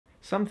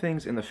Some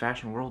things in the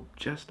fashion world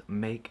just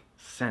make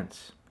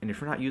sense, and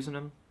if you're not using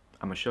them,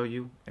 I'm gonna show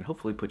you and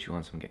hopefully put you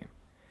on some game.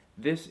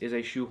 This is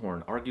a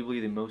shoehorn,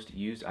 arguably the most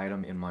used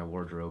item in my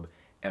wardrobe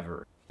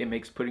ever. It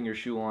makes putting your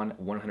shoe on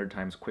 100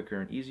 times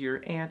quicker and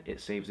easier, and it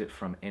saves it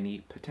from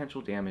any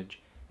potential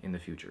damage in the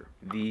future.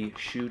 The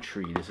shoe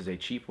tree, this is a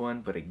cheap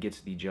one, but it gets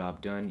the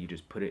job done. You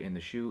just put it in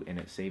the shoe and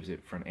it saves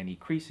it from any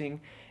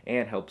creasing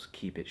and helps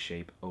keep its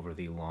shape over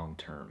the long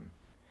term.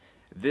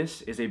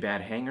 This is a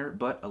bad hanger,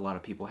 but a lot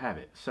of people have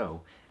it.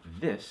 So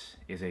this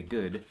is a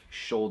good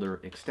shoulder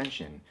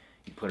extension.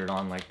 You put it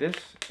on like this,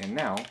 and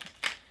now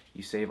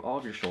you save all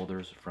of your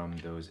shoulders from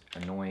those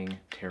annoying,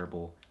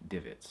 terrible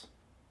divots.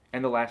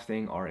 And the last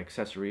thing are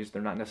accessories.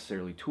 They're not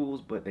necessarily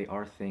tools, but they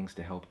are things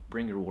to help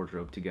bring your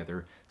wardrobe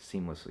together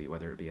seamlessly,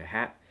 whether it be a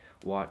hat,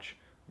 watch,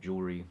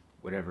 jewelry,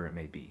 whatever it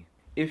may be.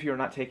 If you're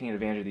not taking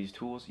advantage of these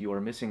tools, you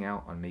are missing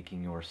out on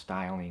making your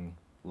styling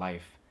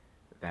life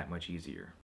that much easier.